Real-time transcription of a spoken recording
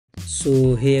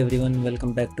So hey everyone,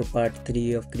 welcome back to part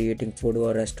 3 of creating food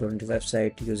or restaurant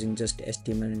website using just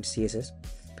HTML and CSS.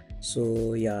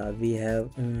 So yeah, we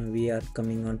are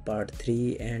coming on part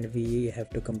 3 and we have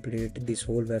to complete this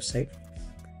whole website.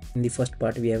 In the first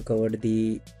part we have covered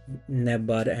the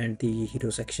navbar and the hero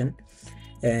section,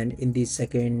 and in the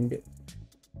second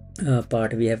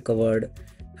part we have covered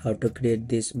how to create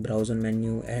this browser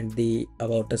menu and the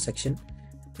about us section,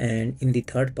 and in the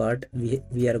third part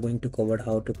we are going to cover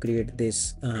how to create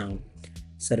this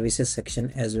services section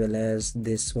as well as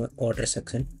this order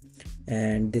section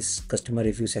and this customer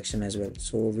review section as well.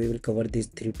 So we will cover these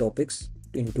three topics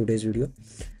in today's video.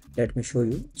 Let me show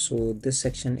you. So this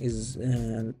section is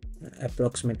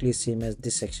approximately same as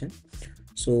this section,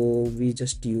 so we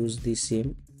just use the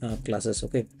same classes.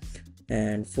 Okay,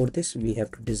 and for this we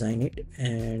have to design it,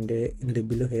 and in the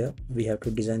below here we have to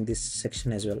design this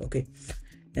section as well. Okay,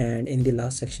 and in the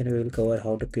last section we will cover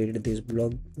how to create this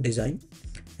blog design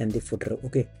and the footer.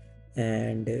 Okay,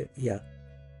 and yeah,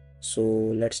 so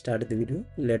let's start the video.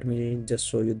 Let me just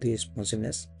show you the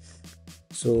responsiveness.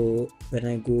 So when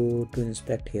I go to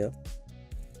inspect here,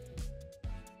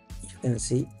 you can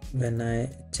see when I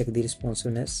check the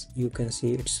responsiveness, you can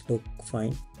see it's look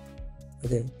fine.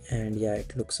 Okay, and yeah,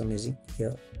 it looks amazing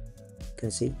here, you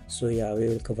can see. So yeah, we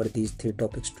will cover these three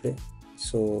topics today.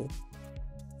 So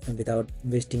and without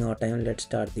wasting our time, let's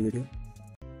start the video.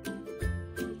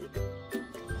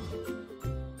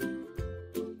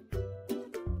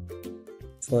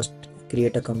 First,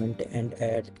 create a comment and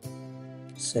add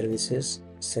services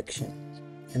section,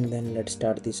 and then let's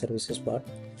start the services part.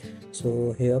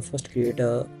 So here first create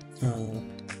a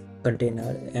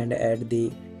container and add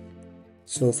the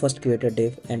first create a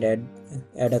div and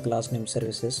add a class named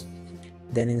services.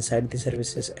 Then inside the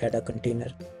services add a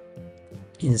container.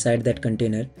 Inside that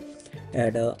container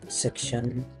add a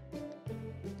section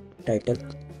title,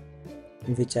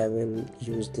 which I will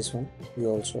use this one. We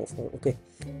also offer. Okay,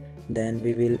 then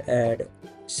we will add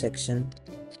section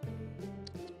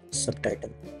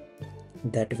subtitle.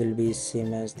 That will be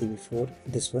same as the before,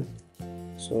 this one.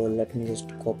 So let me just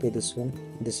copy this one,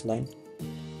 this line,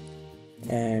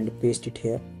 and paste it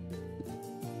here.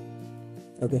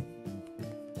 Okay,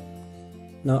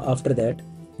 now after that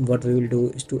what we will do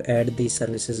is to add the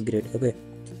services grid. Okay,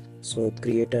 so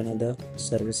create another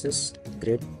services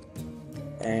grid,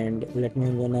 and let me,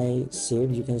 when I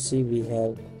save, you can see we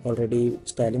have already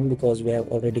styling because we have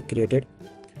already created.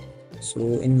 So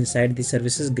inside the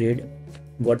services grid,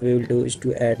 what we will do is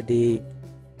to add the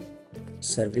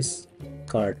service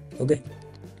card. Okay,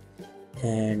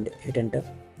 and hit enter.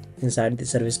 Inside the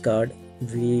service card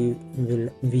we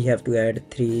have to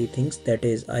add three things, that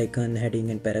is icon,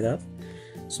 heading and paragraph.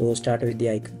 So start with the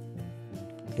icon.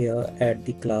 Here add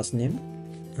the class name,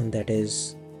 and that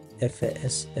is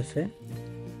FASFA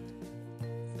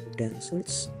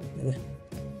utensils.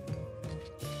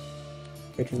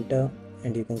 Hit enter,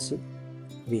 and you can see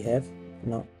we have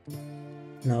now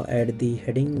add the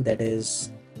heading, that is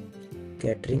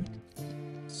catering.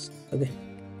 Okay,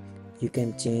 you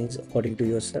can change according to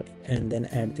yourself, and then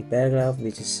add the paragraph,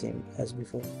 which is same as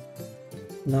before.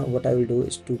 Now what I will do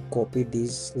is to copy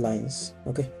these lines.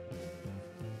 Okay,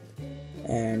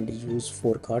 and use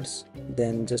 4 cards,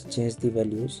 then just change the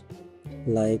values.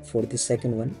 Like for the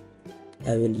second one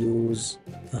I will use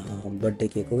birthday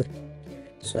cake. Okay,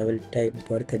 so I will type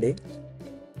birthday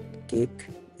cake,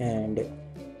 and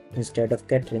instead of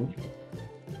catering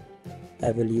I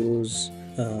will use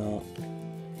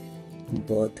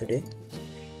birthday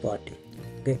party.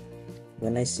 Okay,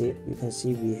 when I save, you can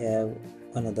see we have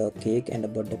another cake and a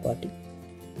birthday party.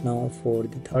 Now for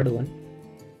the third one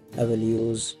I will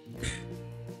use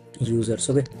users.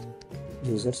 Okay,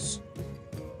 users,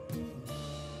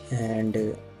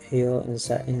 and here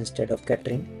instead of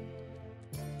catering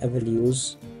I will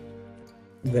use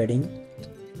wedding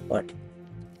party.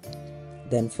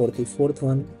 Then for the fourth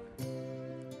one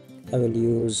I will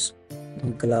use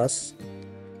glass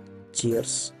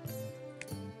cheers,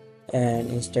 and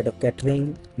instead of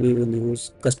catering we will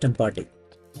use custom party.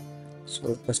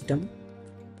 So custom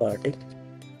party.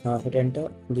 Now hit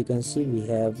enter, you can see we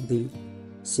have the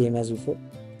same as before.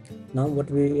 Now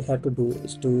what we have to do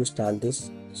is to style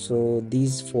this. So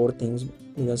these 4 things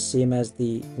are same as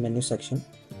the menu section.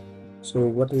 So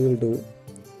what we will do,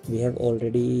 we have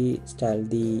already styled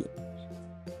the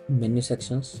menu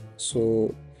sections,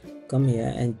 so come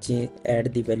here and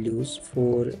add the values.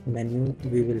 For menu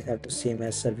we will have the same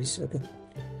as service. Okay,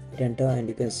 hit enter, and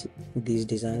you can see these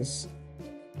designs.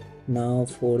 Now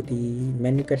for the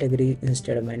menu category,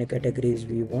 instead of menu categories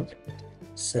we want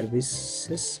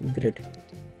services grid.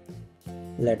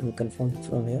 Let me confirm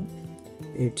from here.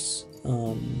 It's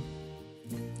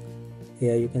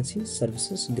here you can see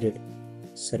services grid,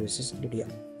 yeah.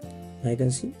 Now you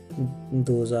can see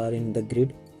those are in the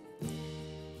grid.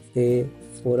 Okay,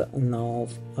 for now,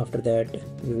 after that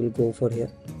we will go for here,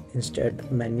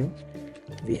 instead menu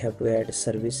we have to add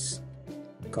service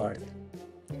card.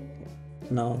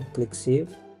 Now click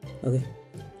save. Okay,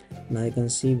 now you can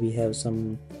see we have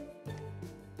some.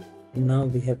 Now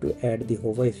we have to add the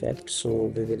hover effect, so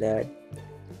we will add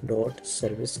dot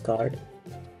service card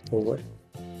hover,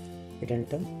 hit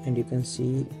enter, and you can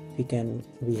see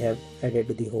we have added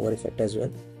the hover effect as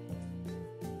well.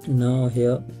 Now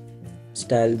here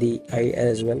style the eye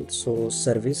as well, so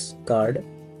service card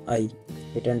eye,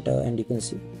 hit enter, and you can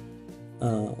see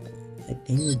I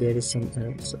think there is some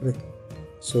error.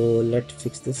 So let's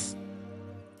fix this.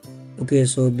 Okay,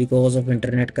 so because of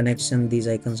internet connection these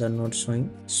icons are not showing,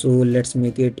 so let's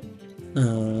make it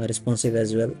responsive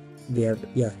as well. We have,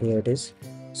 yeah, here it is.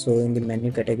 So in the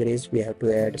menu categories we have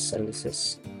to add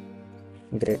services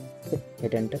grid. Okay,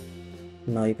 hit enter.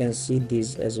 Now you can see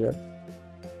these as well,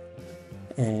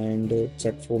 and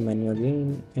check for menu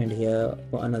again, and here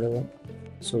another one.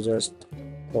 So just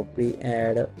copy,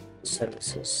 add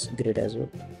services grid as well.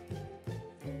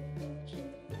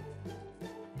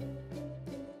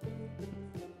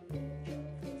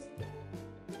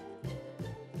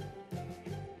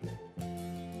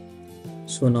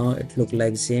 So now it look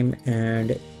like same,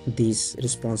 and these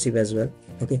responsive as well.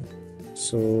 Okay,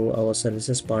 so our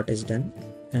services part is done,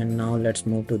 and now let's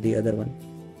move to the other one.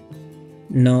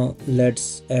 Now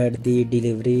let's add the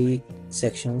delivery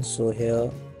section. So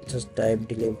here just type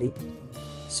delivery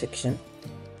section,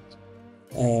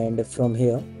 and from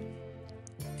here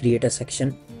create a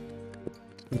section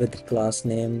with class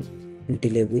name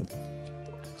delivery,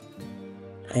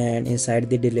 and inside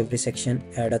the delivery section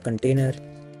add a container.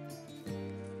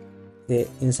 Okay,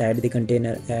 inside the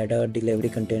container add a delivery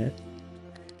container.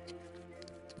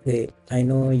 Okay, I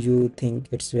know you think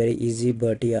it's very easy,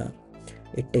 but yeah,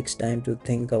 it takes time to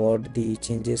think about the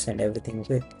changes and everything.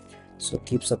 Okay, so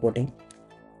keep supporting.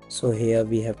 So here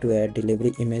we have to add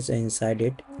delivery image, and inside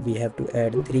it we have to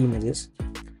add 3 images.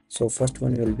 So first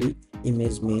one will be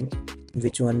image main,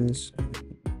 which ones,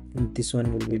 this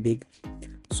one will be big,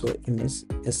 so image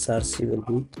src will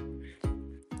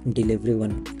be delivery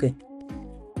one. Okay,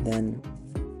 then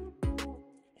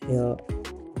here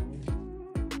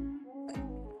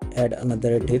add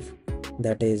another div,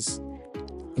 that is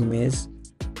image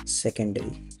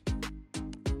secondary.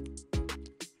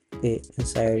 Okay,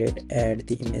 inside it add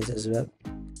the image as well,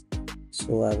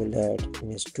 so I will add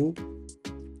image 2,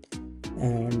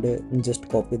 and just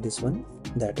copy this one,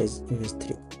 that is image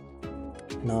 3.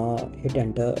 Now hit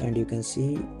enter, and you can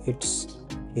see it's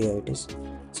here it is.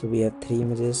 So we have 3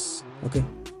 images. Okay,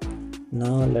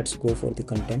 now let's go for the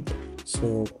content.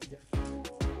 So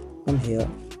come here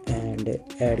and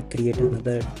create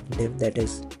another div, that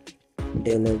is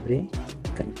delivery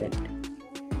content.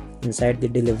 Inside the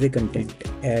delivery content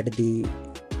add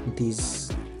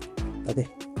these. Okay,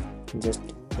 just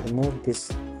remove this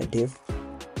div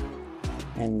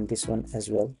and this one as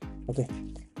well. Okay,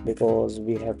 because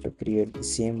we have to create the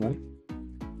same one,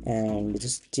 and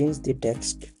just change the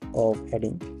text of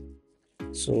heading.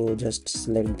 So just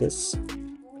select this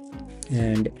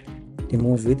and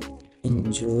remove with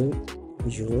enjoy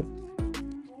your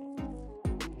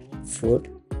food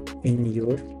in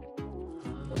your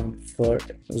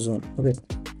comfort zone. Okay,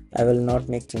 I will not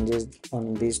make changes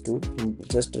on these two,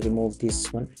 just remove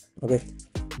this one. Okay,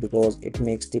 because it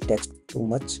makes the text too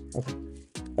much. Okay,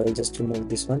 I will just remove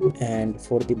this one, and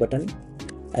for the button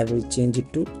I will change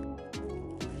it to,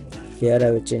 here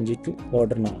I will change it to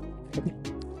order now. Okay,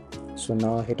 so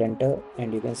now hit enter,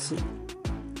 and you can see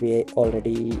we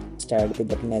already started the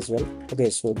button as well.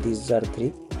 Okay, so these are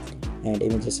 3 and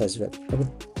images as well. Okay,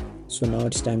 so now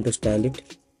it's time to style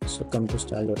it. So come to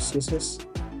style.css.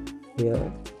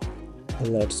 Here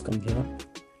let's come here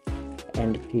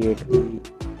and create the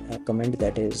comment,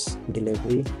 that is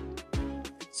delivery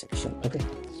section. Okay,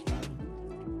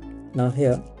 now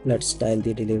here let's style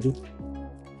the delivery.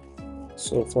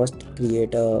 So first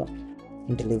create a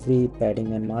delivery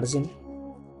padding and margin.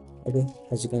 Okay,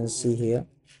 as you can see here.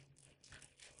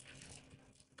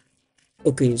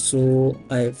 Okay, so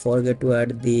I forget to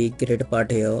add the grid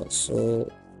part here.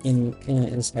 So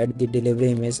inside the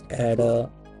delivery image add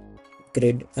a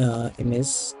grid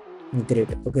image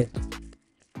grid. Okay,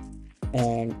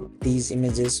 and these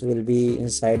images will be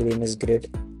inside the image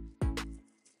grid.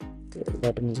 Okay,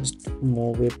 let me just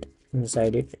move it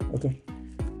inside it. Okay,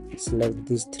 select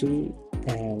these 3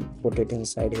 and put it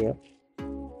inside here.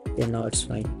 Okay, now it's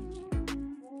fine.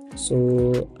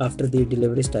 So after the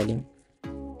delivery styling,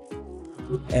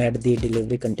 add the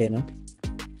delivery container.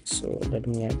 So let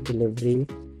me add delivery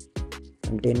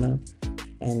container,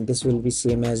 and this will be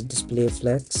same as display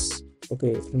flex.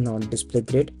 Okay, not display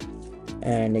grid,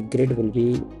 and grid will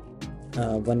be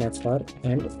 1fr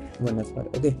and 1fr.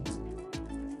 Okay,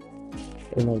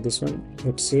 remove this one,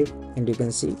 hit save, and you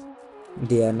can see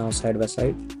they are now side by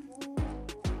side.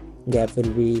 Gap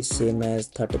will be same as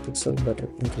 30 pixels, but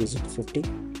increase it to 50,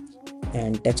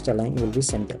 and text align will be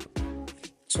center,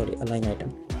 sorry, align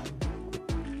item.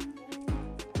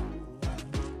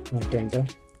 Hit enter.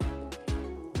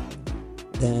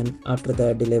 Then after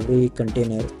the delivery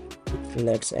container,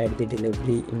 let's add the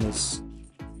delivery image.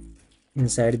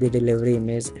 Inside the delivery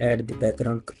image, add the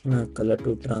background color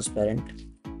to transparent,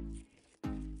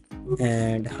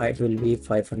 and height will be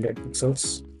 500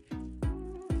 pixels,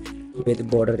 with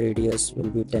border radius will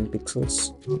be 10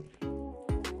 pixels,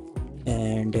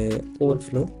 and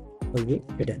overflow will be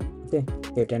hidden. Okay,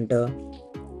 hit enter,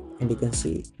 and you can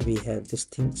see we have these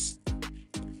things.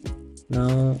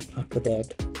 Now after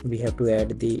that, we have to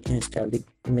add the install the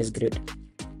image grid.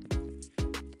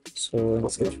 So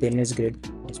inside the image grid,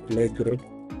 display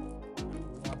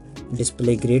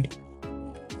grid,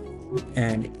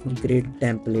 and grid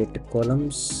template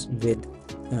columns with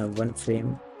one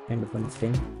frame and one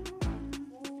frame.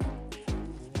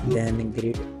 Then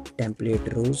grid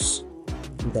template rows,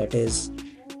 that is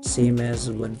same as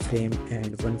one frame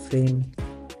and one frame.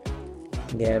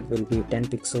 Gap will be 10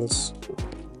 pixels,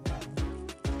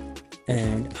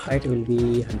 and height will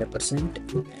be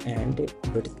 100%, and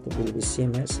width will be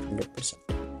same as 100%.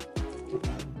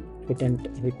 Hit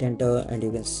enter, and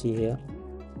you can see here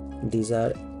these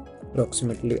are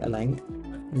approximately aligned.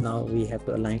 Now we have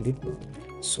to align it.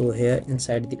 So here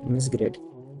inside the image grid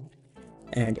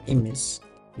and image,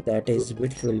 that is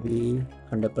width will be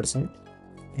 100%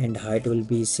 and height will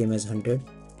be same as 100.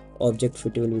 Object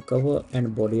fit will be cover,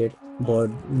 and border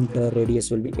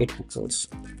radius will be 8 pixels.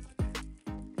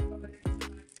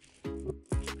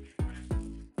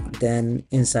 Then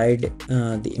inside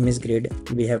the image grid,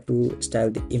 we have to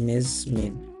style the image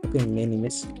main. Okay, main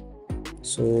image.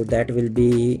 So that will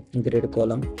be grid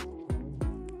column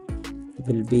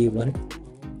will be 1,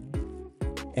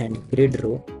 and grid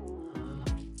row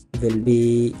will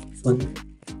be 1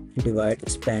 divide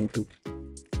span 2.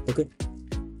 Okay,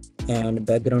 and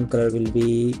background color will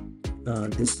be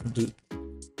this D,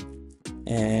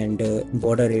 and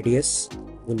border radius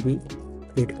will be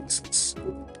 8 pixels.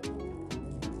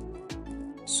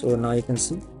 So now you can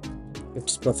see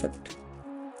it's perfect.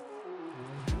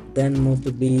 Then move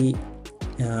to the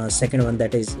second one,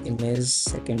 that is image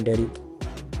secondary.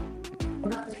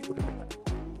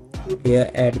 Here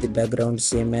add the background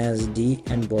same as D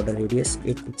and border radius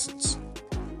 8 pixels.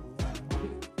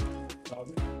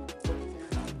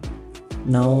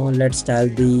 Now let's style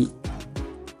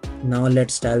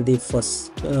the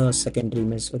first secondary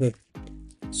image. Okay,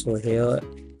 so here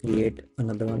create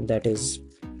another one, that is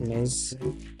image,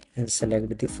 and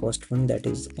select the first one, that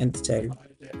is nth child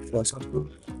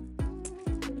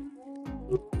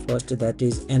first, that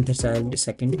is nth child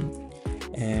second,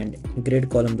 and grid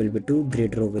column will be 2,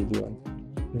 grid row will be 1.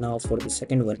 Now for the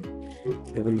second one,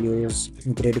 we will use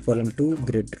grid column 2,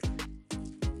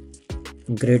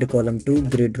 grid column 2,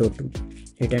 grid row 2.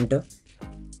 Hit enter,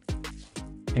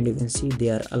 and you can see they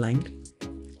are aligned.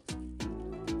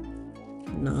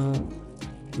 Now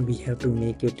we have to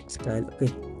make it style.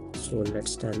 Okay, so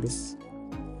let's style this.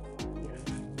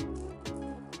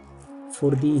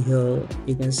 For the here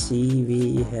you can see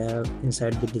we have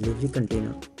inside the delivery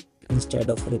container, instead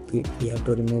of repeat we have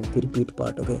to remove the repeat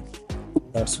part. Okay,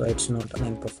 that's why it's not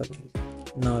aligned perfectly.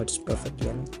 Now it's perfectly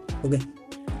aligned. Okay,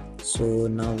 so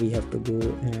now we have to go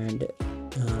and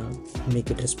make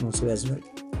it responsive as well.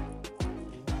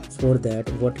 For that,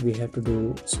 what we have to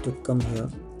do is to come here.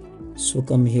 So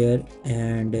come here,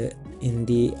 and in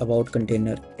the about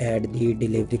container add the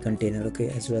delivery container. Okay,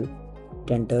 as well.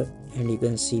 Enter, and you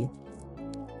can see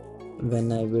when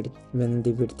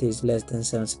the width is less than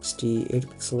 768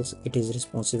 pixels, it is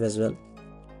responsive as well.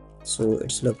 So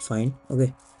it's look fine.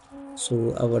 Okay,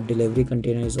 so our delivery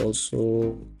container is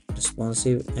also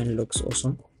responsive and looks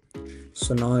awesome.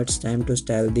 So now it's time to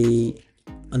style the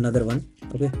another one.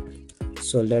 Okay,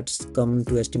 so let's come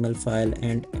to HTML file,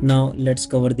 and now let's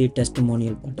cover the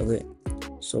testimonial part. Okay,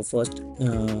 so first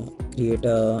create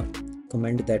a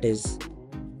comment, that is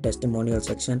testimonial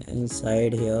section.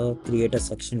 Inside here create a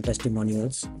section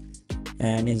testimonials,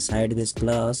 and inside this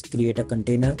class create a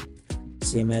container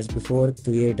same as before.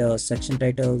 Create a section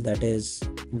title, that is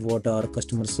what our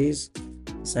customer sees.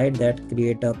 Inside that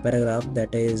create a paragraph,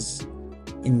 that is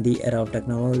in the era of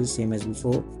technology, same as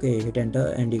before. Okay, hit enter,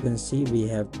 and you can see we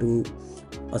have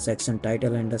a section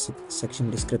title and a section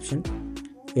description.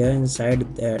 Here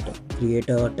inside that, create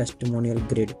a testimonial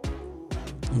grid.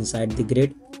 Inside the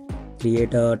grid,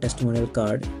 create a testimonial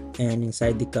card, and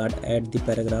inside the card add the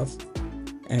paragraph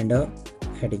and a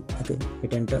heading. Okay,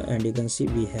 hit enter, and you can see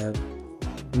we have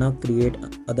now create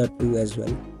other two as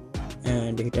well,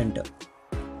 and hit enter.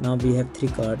 Now we have 3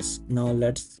 cards. Now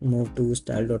let's move to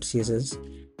style.css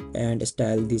and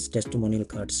style these testimonial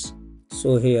cards.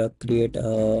 So here create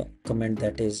a comment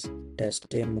that is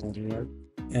testimonial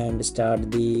and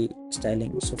start the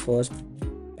styling. So first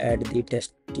add the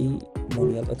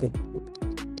testimonial. Okay,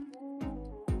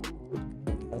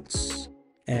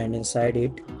 and inside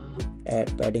it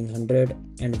add padding 100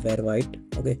 and var white.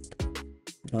 Okay,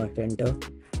 now hit enter,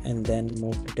 and then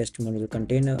move to testimonial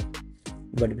container.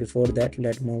 But before that,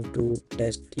 let's move to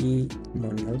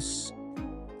testimonials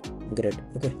grid.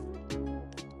 Okay,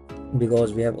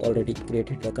 because we have already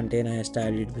created a container and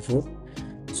styled it before,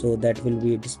 so that will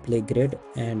be display grid,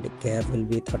 and gap will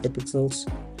be 30 pixels,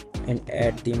 and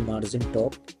at the margin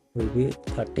top will be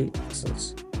 30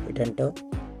 pixels. Hit enter,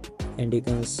 and you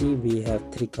can see we have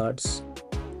 3 cards.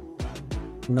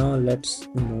 Now let's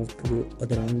move to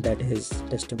other one, that is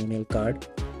testimonial card.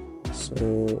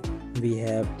 So we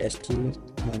have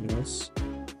testimonials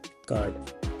card,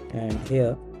 and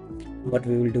here what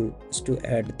we will do is to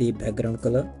add the background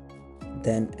color,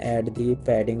 then add the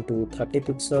padding to 30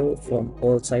 pixel from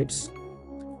all sides,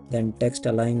 then text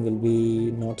align will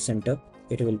be not center,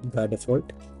 it will be by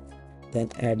default, then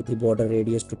add the border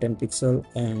radius to 10 pixel,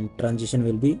 and transition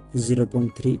will be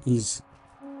 0.3 is.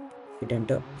 Hit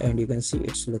enter, and you can see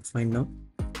it's look fine now.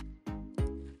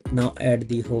 Now add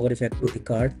the hover effect to the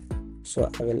card. So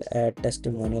I will add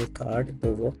testimonial card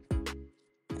hover,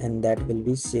 and that will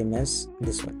be same as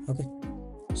this one. Okay,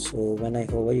 so when I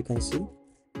hover, you can see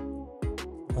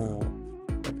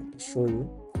show you.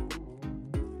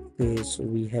 Okay, so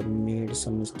we have made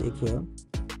some mistake here,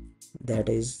 that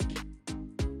is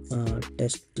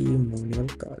testimonial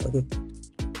card. Okay,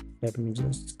 let me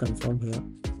just confirm here.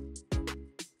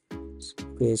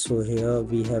 Okay, so here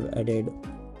we have added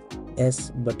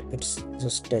S, but it's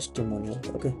just testimonial.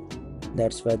 Okay,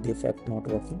 that's why the effect not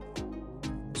working.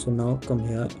 So now come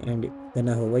here, and when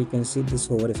I hover, you can see this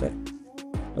hover effect.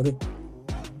 Okay,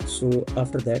 so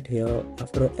after that, here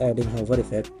after adding hover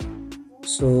effect,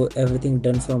 so everything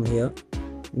done from here.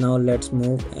 Now let's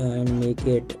move and make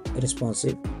it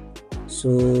responsive.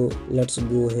 So let's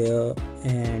go here,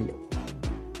 and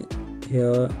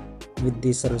here with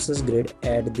the services grid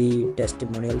add the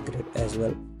testimonial grid as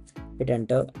well. Hit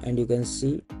enter, and you can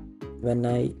see when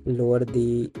I lower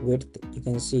the width, you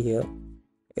can see here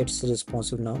it's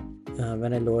responsive now.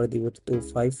 When I lower the width to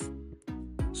 5,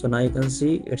 so now you can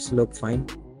see it's look fine,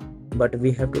 but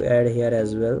we have to add here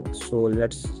as well. So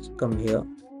let's come here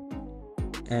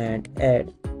and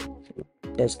add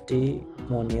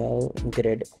testimonial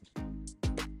grid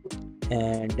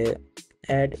and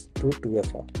add to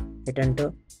 2FR. Hit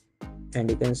enter, and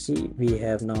you can see we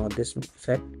have now this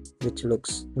effect which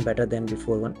looks better than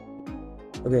before one.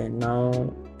 Okay, now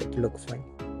it looks fine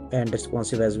and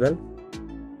responsive as well.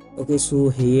 Okay, so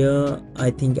here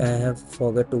I think I have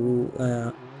forgot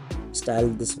to style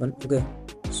this one. Okay,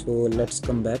 so let's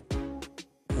come back,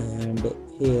 and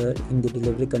here in the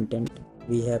delivery content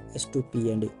we have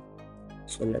S2P and A.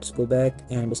 So let's go back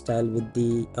and style with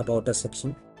the about us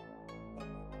section.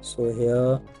 So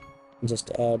here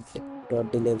just add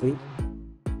dot delivery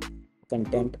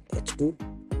content h2,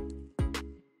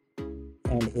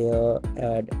 and here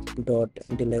add dot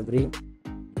delivery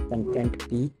content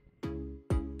p,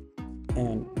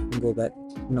 and go back.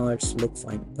 Now it's look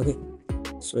fine. Okay,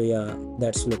 so yeah,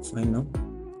 that's look fine now.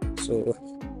 So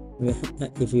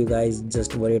if you guys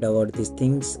just worried about these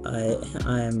things, I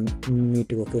am me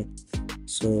too. Okay,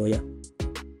 so yeah,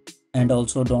 and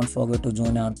also don't forget to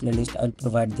join our playlist. I'll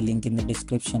provide the link in the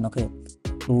description. Okay,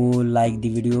 to like the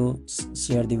video,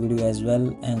 share the video as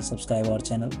well, and subscribe our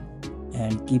channel,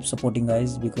 and keep supporting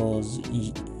guys, because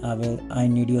I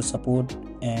need your support,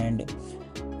 and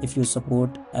if you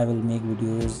support, I will make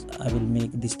videos. I will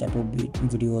make this type of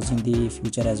videos in the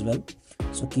future as well.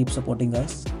 So keep supporting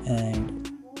guys. And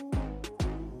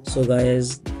so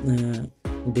guys,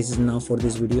 this is now for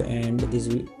this video, and this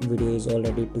video is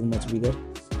already too much bigger.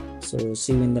 So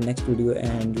see you in the next video,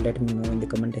 and let me know in the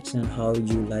comment section how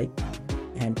you like,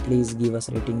 and please give us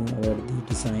rating about the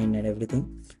design and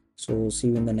everything. So see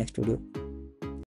you in the next video.